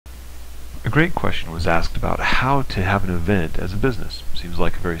great question was asked about how to have an event as a business. Seems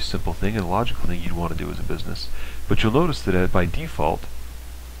like a very simple thing and a logical thing you'd want to do as a business. But you'll notice that by default,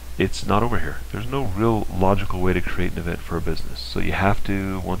 it's not over here. There's no real logical way to create an event for a business. So you have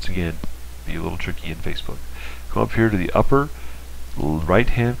to, once again, be a little tricky in Facebook. Come up here to the upper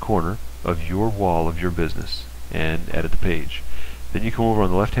right-hand corner of your wall of your business and edit the page. Then you come over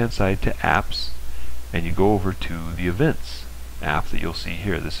on the left-hand side to Apps, and you go over to the Events app that you'll see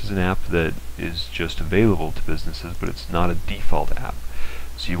here. This is an app that is just available to businesses, but it's not a default app.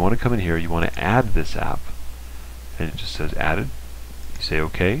 So you want to come in here, you want to add this app, and it just says added. You say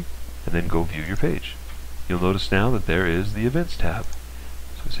OK, and then go view your page. You'll notice now that there is the Events tab.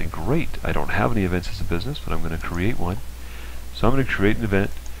 So I say, great, I don't have any events as a business, but I'm going to create one. So I'm going to create an event,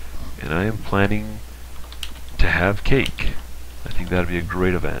 and I am planning to have cake. I think that would be a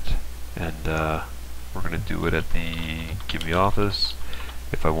great event. And we're going to do it at the Give Me Office.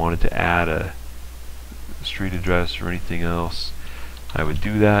 If I wanted to add a street address or anything else, I would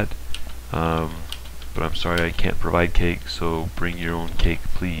do that. But I'm sorry I can't provide cake, so bring your own cake,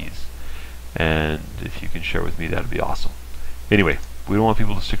 please. And if you can share with me, that would be awesome. Anyway, we don't want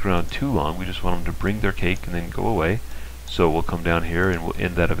people to stick around too long. We just want them to bring their cake and then go away. So we'll come down here and we'll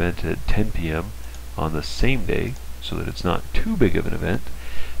end that event at 10 p.m. on the same day, so that it's not too big of an event.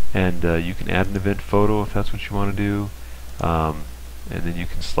 And you can add an event photo if that's what you want to do, and then you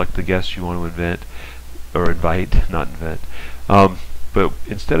can select the guests you want to invite, not invent. But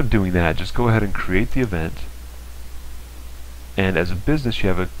instead of doing that, just go ahead and create the event. And as a business, you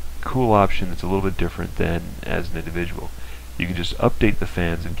have a cool option that's a little bit different than as an individual. You can just update the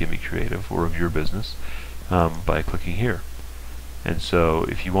fans of Gimme Creative or of your business by clicking here. And so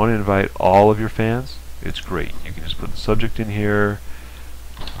if you want to invite all of your fans, it's great. You can just put the subject in here.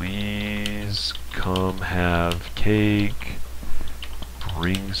 Please come have cake,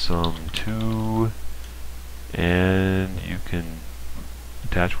 bring some too, and you can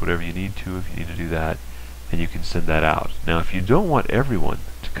attach whatever you need to if you need to do that, and you can send that out. Now if you don't want everyone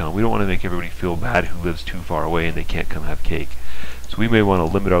to come, we don't want to make everybody feel bad who lives too far away and they can't come have cake. So we may want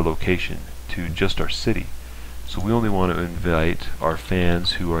to limit our location to just our city. So we only want to invite our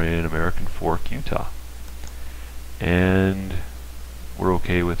fans who are in American Fork, Utah. And we're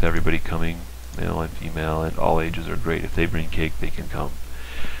okay with everybody coming, male and female, and all ages are great. If they bring cake, they can come.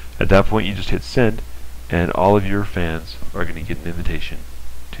 At that point, you just hit send, and all of your fans are going to get an invitation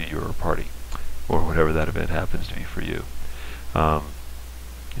to your party, or whatever that event happens to be for you.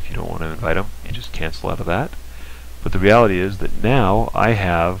 If you don't want to invite them, you just cancel out of that. But the reality is that now I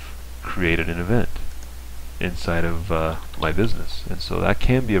have created an event inside of my business, and so that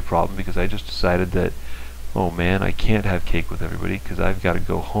can be a problem because I just decided that, oh man, I can't have cake with everybody because I've got to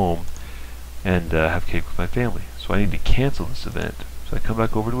go home and have cake with my family. So I need to cancel this event. So I come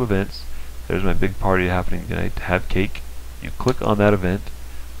back over to events. There's my big party happening tonight to have cake. You click on that event,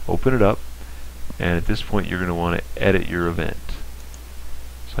 open it up, and at this point you're going to want to edit your event.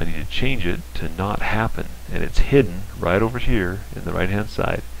 So I need to change it to not happen, and it's hidden right over here in the right hand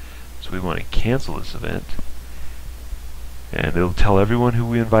side. So we want to cancel this event, and it'll tell everyone who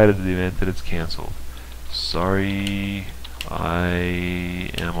we invited to the event that it's canceled. Sorry,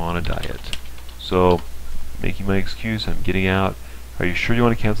 I am on a diet. So, making my excuse, I'm getting out. Are you sure you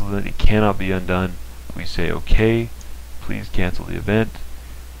want to cancel the event? It cannot be undone. We say OK, please cancel the event,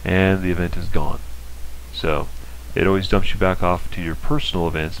 and the event is gone. So, it always dumps you back off to your personal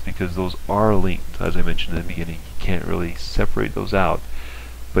events because those are linked. As I mentioned in the beginning, you can't really separate those out,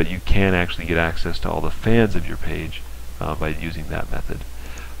 but you can actually get access to all the fans of your page by using that method.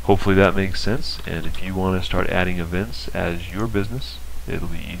 Hopefully that makes sense, and if you want to start adding events as your business, it'll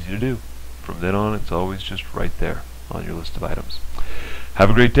be easy to do. From then on, it's always just right there on your list of items. Have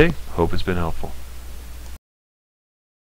a great day. Hope it's been helpful.